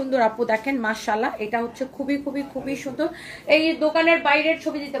বেশি সুন্দর আপু, দেখেন মাশাআল্লাহ। এটা হচ্ছে খুবই খুবই খুবই সুন্দর। এই দোকানের বাইরের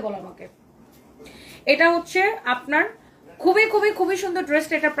ছবি দিতে বলো আমাকে। এটা হচ্ছে আপনার খুবই খুবই খুবই সুন্দর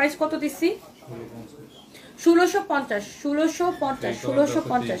ড্রেসটা। এটা প্রাইস কত দিচ্ছি?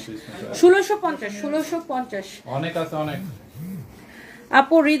 1650 অনেক আছে, অনেক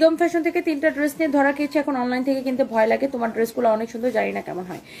আপু রিদম ফ্যাশন থেকে 3টা ড্রেস নিয়ে ধরা খেয়েছে, এখন অনলাইন থেকে কিনতে ভয় লাগে, তোমার ড্রেসগুলো অনেক সুন্দর, জানি না কেমন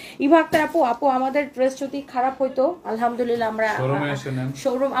হয়। ইভা আক্তার আপু, আপু আমাদের ড্রেস যদি খারাপ হইতো আলহামদুলিল্লাহ আমরা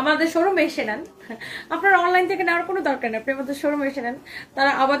আমাদের শোরুমে এসে নেন, আপনার অনলাইন থেকে নেওয়ার কোনো দরকার নেই, আপনি আমাদের শোরুমে এসে নেন।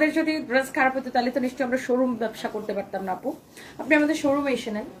 তারা আমাদের যদি ড্রেস খারাপ হতো তাহলে তো নিশ্চয়ই আমরা শোরুম ব্যবসা করতে পারতাম না আপু, আপনি আমাদের শোরুমে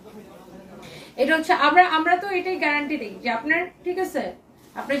এসে নেন। এটা হচ্ছে আমরা তো এটাই গ্যারান্টি দিই যে আপনার ঠিক আছে,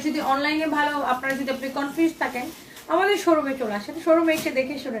 আপনি যদি অনলাইনে ভালো, আপনার যদি আপনি কনফিউজ থাকেন আমাদের শোরুমে চলে আসেন, শোরুমে এসে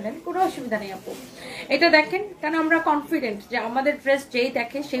দেখে শুনে নেন, কোনো অসুবিধা নেই আপু। এটা দেখেন, কারণ আমরা কনফিডেন্ট যে আমাদের ড্রেস যেই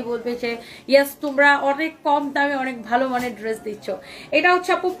দেখে সেই বলবে যে ইয়েস তোমরা অনেক কম দামে অনেক ভালো মানের ড্রেস দিচ্ছ। এটা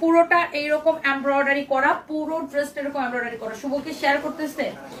হচ্ছে আপু পুরোটা এইরকম এমব্রয়ডারি করা, পুরো ড্রেসটা এরকম এমব্রয়ডারি করা। শুভকে শেয়ার করতেছে।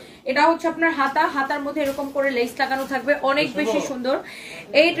 এটা হচ্ছে আপনার হাতার মধ্যে এরকম করে লেস লাগানো থাকবে, অনেক বেশি সুন্দর।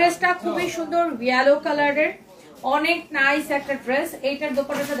 এই ড্রেসটা খুবই সুন্দর, ইয়েলো কালারের, অনেক নাইস একটা ড্রেস। এইটার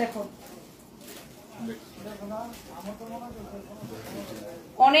দোপাট্টাটা দেখো,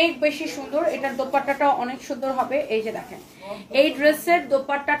 অনেক বেশি সুন্দর, এটার দোপাট্টাটা অনেক সুন্দর হবে। এই যে দেখেন এই ড্রেসের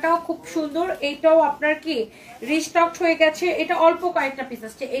দোপাট্টাটাও খুব সুন্দর, এইটাও আপনার কি রিস্টক হয়ে গেছে, এটা অল্প কয়েকটা পিস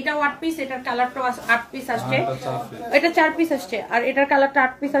আসছে, এটাও 8 পিস, এটার কালারটাও 8 পিস আসছে, এটা 4 পিস আসছে, আর এটার কালারটা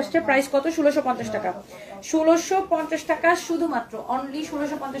 8 পিস আসছে। প্রাইস কত? 1650 টাকা, 1650 টাকা শুধুমাত্র, অনলি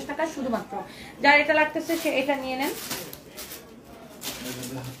 1650 টাকা শুধুমাত্র। যার এটা লাগতেছে সে এটা নিয়ে নেন।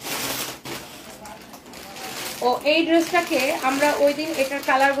 ও এই ড্রেসটাকে আমরা ওই দিন এটার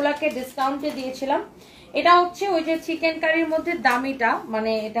কালারগুলোকে ডিসকাউন্টে দিয়েছিলাম। এটা হচ্ছে ওই যে চিকেন কারির মধ্যে দামিটা,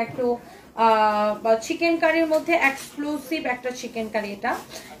 মানে এটা একটু চিকেন কারির মধ্যে এক্সক্লুসিভ একটা চিকেন কারি।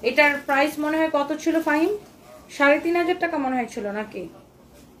 এটার প্রাইস মনে হয় কত ছিল ফাহিম? 3500 টাকা মনে হয় ছিল নাকি?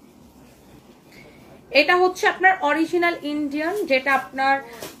 এটা হচ্ছে আপনার অরিজিনাল ইন্ডিয়ান, যেটা আপনার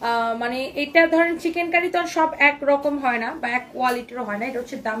মানে এটা ধরেন চিকেন কারি তো সব এক রকম হয় না বা এক কোয়ালিটিরও হয় না। এটা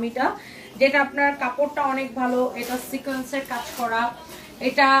হচ্ছে দামিটা, যেটা আপনার কাপড়টা অনেক ভালো, এটা সিকোয়েন্সের কাজ করা,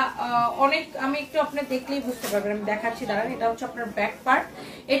 এটা অনেক, আমি একটু আপনি দেখলেই বুঝতে পারবেন, আমি দেখাচ্ছি দাঁড়ান। এটা হচ্ছে আপনার ব্যাক পার্ট,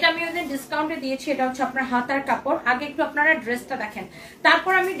 এটা আমি ওদের ডিসকাউন্টে দিয়েছি। এটা হচ্ছে আপনার হাতার কাপড়। আগে একটু আপনারা ড্রেসটা দেখেন,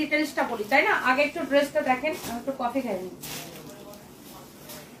 তারপর আমি ডিটেলসটা বলি, তাই না? আগে একটু ড্রেসটা দেখেন। আমি একটু কফি খাই।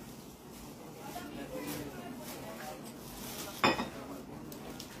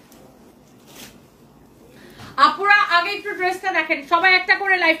 আপুরা আগে একটু ড্রেসটা দেখেন, সবাই একটা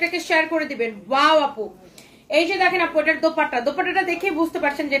করে লাইভটাকে শেয়ার করে দিবেন। ওয়াও আপু, এই যে দেখেন আপু, এটার দোপাট্টাটা দেখেই বুঝতে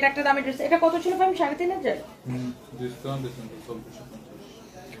পারছেন যে এটা একটা দামি ড্রেস। এটা কত ছিল ভাই? 3500।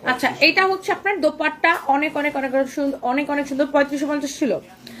 আচ্ছা, এটা হচ্ছে আপনার দোপাট্টা, অনেক অনেক অনেক সুন্দর, অনেক অনেক সুন্দর, 3550 ছিল।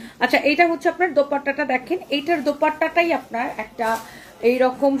 আচ্ছা, এটা হচ্ছে আপনার দোপাট্টাটা দেখেন, এইটার দোপাট্টাটাই আপনার একটা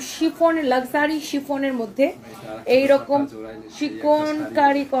এইরকম শিফন, লাক্সারি শিফনের মধ্যে এইরকম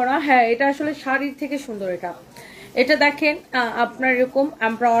চিকনকারি করা। হ্যাঁ, এটা আসলে শাড়ির থেকে সুন্দর। এটা দেখেন আপনার এরকম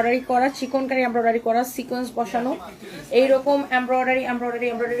এমব্রয়ডারি করা, চিকনকারি এমব্রয়ডারি করা, সিকোয়েন্স বসানো, এইরকম এমব্রয়ডারি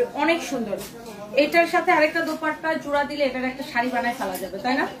অনেক সুন্দর। এটার সাথে আরেকটা দোপাট্টা জোড়া দিলে এটার একটা শাড়ি বানায় ফেলা যাবে,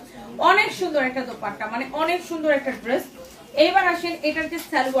 তাই না? অনেক সুন্দর একটা দোপাট্টা, মানে অনেক সুন্দর একটা ড্রেস। এইবার আসেন এটার যে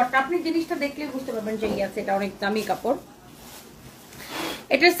সালোয়ারটা, আপনি জিনিসটা দেখলে বুঝতে পারবেন যে আছে এটা অনেক দামি কাপড়।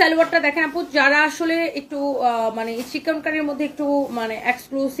 এটার সালোয়ারটা দেখেন আপু, যারা আসলে একটু মানে চিকনকারির মধ্যে একটু মানে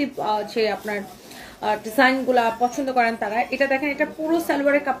এক্সক্লুসিভ যে আপনার ডিজাইন গুলা পছন্দ করেন তারা এটা দেখেন। এটা পুরো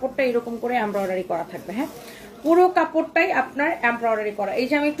সালোয়ারের কাপড়টা এরকম করে এমব্রয়ডারি করা থাকবে। হ্যাঁ, পুরো কাপড়টাই আপনার এমব্রয়ডারি করা। এই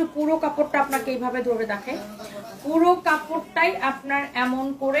যে আমি একটু পুরো কাপড়টা আপনাকে এইভাবে ধরে দেখেন, পুরো কাপড়টাই আপনার এমন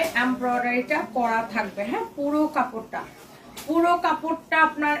করে এমব্রয়ডারিটা করা থাকবে। হ্যাঁ, পুরো কাপড়টা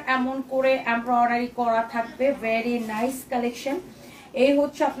আপনার এমন করে এমব্রয়ডারি করা থাকবে। Very nice collection. এই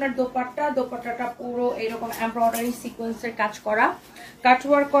হচ্ছে আপনার দোপাট্টাটা পুরো এরকম এমব্রয়ডারি সিকোয়েন্সের কাজ করা,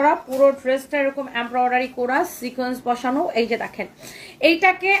 কাটওয়ার্ক করা, পুরো ড্রেসটা এরকম এমব্রয়ডারি করা, সিকোয়েন্স বসানো। এই যে দেখেন,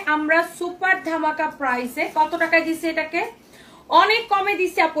 এইটাকে আমরা সুপার ধামাকা প্রাইসে কত টাকায় দিচ্ছি? এটাকে অনেক কমে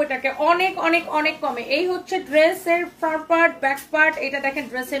দিচ্ছি আপু, এটাকে অনেক অনেক অনেক কমে। এই হচ্ছে ড্রেসের ফ্রন্ট পার্ট, ব্যাক পার্ট। এটা দেখেন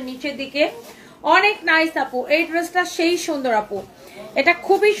ড্রেসের নিচের দিকে অনেক নাইস আপু। এই ড্রেসটা সেই সুন্দর আপু, এটা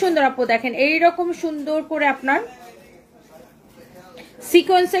খুবই সুন্দর আপু। দেখেন এইরকম সুন্দর করে আপনার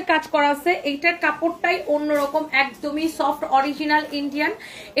সিকোয়েন্সের কাজ করা আছে। এইটার কাপড়টাই অন্যরকম, একদমই সফট, অরিজিনাল ইন্ডিয়ান।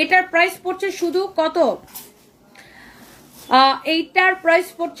 এটার প্রাইস পড়ছে শুধু কত? এইটার প্রাইস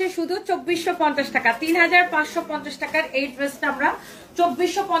পড়ছে শুধু 2450 টাকা। 3550 টাকার এই ড্রেসটা আমরা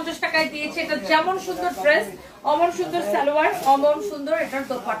 2450 টাকায় দিয়েছি। এটা যেমন সুন্দর ড্রেস, অমন সুন্দর সালোয়ার, অমন সুন্দর এটার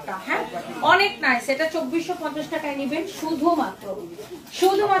দোপাট্টা। হ্যাঁ, অনেক নাইস। এটা 2450 টাকায় নেবেন শুধুমাত্র।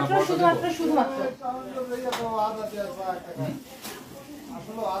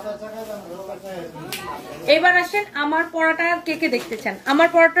 এবার আসেন আমার পরাটা কে কে দেখতে চান। আমার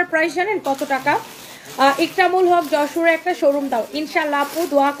পরাটার প্রাইস জানেন কত টাকা? ইকরামুল হক যশোরে একটা শোরুম দাও ইনশাআল্লাহ আপু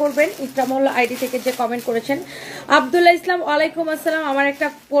দোয়া করবেন ইকরামুল আইডি থেকে যে কমেন্ট করেছেন আব্দুল্লাহ ইসলাম ওয়ালাইকুম আসসালাম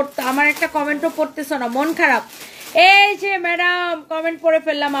আমার একটা কমেন্টও পড়তেছো না মন খারাপ এই যে ম্যাডাম কমেন্ট পড়ে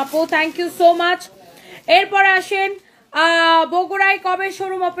ফেললাম আপু থ্যাংক ইউ সো মাচ এরপরে আসেন বগুড়ায় কবে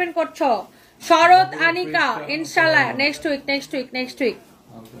শোরুম ওপেন করছো শরৎ আনিকা ইনশাআল্লাহ next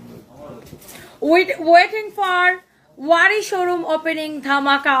week waiting for Wari showroom opening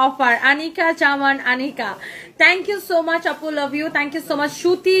dhamaka offer Anika Chaman Anika thank you so much apu love you thank you so much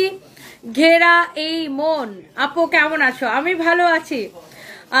Shuti Ghera ei mon apu kemon acho ami bhalo achi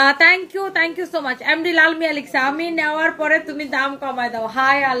thank you so much MD Lalmi Alexa ami newar pore tumi dam komay dao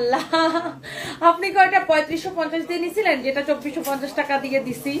hi Allah apni ko eta 3550 দিয়ে নিছিলেন যেটা 2450 টাকা দিয়ে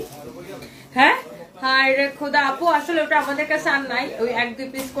দিছি হ্যাঁ high রে খোদা আপু আসলে ওটা আমাদের কাছে আর নাই ওই এক দুই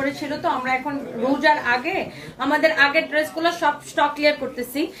পিস করেছিল তো আমরা এখন রোজার আগে আমাদের আগের ড্রেসগুলো সব স্টক ক্লিয়ার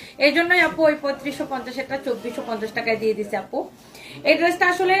করতেছি এইজন্যই আপু ওই 3550 এটা 2450 টাকায় দিয়ে দিছি আপু এই ড্রেসটা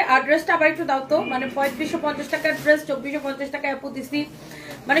আসলে ড্রেসটা আবার একটু দাও তো মানে 3550 টাকার ড্রেস 2450 টাকায় আপু দিছি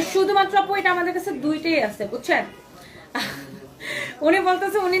মানে শুধুমাত্র আপু এটা আমাদের কাছে দুইটাই আছে বুঝছেন উনি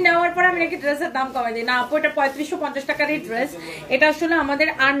বলতেছে উনি নেওয়ার পর আমি নাকি ড্রেসের দাম কমাই দিই না আপু এটা 3550 টাকারই ড্রেস এটা আসলে আমাদের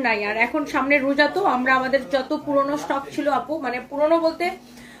আর নাই আর এখন সামনে রোজা তো আমরা আমাদের যত পুরনো স্টক ছিল আপু মানে পুরনো বলতে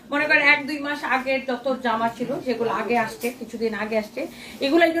মনে করেন 1-2 মাস আগের যত জামা ছিল যেগুলো আগে আসছে কিছুদিন আগে আসছে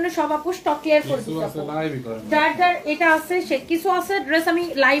এগুলো এই জন্য সব আপু স্টক ক্লিয়ার করে দিচ্ছি আপু যার এটা আছে সে কিছু আছে ড্রেস আমি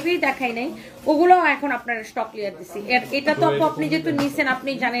লাইভেই দেখাই নাই ওগুলো এখন আপনার স্টক ক্লিয়ার দিছি এটা তো আপু আপনি যেহেতু নিছেন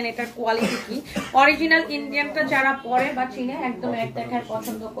আপনি জানেন এটার কোয়ালিটি কি অরিজিনাল ইন্ডিয়ানটা যারা পরে বা চিনে একদম এক দেখায়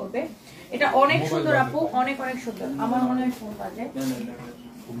পছন্দ করবে এটা অনেক সুন্দর আপু অনেক সুন্দর আমার মনে হয় ফোন বাজে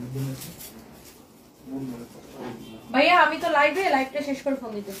ভাইয়া আমি তো লাইভটা শেষ করে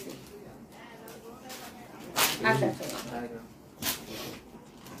ফোন দিতেছি আচ্ছা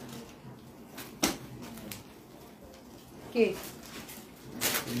কে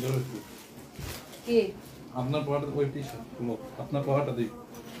আপনার পড়াটা ওই আপনার পড়াটা দিই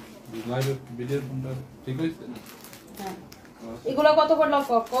লাইভে ভিডিও ফোনটা ঠিক হয়েছে হ্যাঁ এগুলো কত করে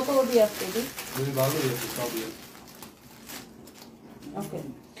কত দিয়ে আসছে যদি ভালোই আছে সবই আছে ওকে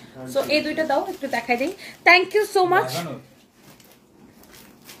সো এই দুইটা দাও একটু দেখাই দেই থ্যাংক ইউ সো মাচ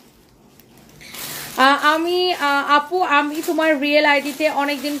আমি আপু আমি তোমার রিয়েল আইডিতে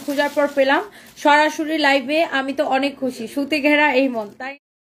অনেকদিন খোঁজার পর পেলাম সরাসরি লাইভে আমি তো অনেক খুশি সুতি ঘেরা এই মন তাই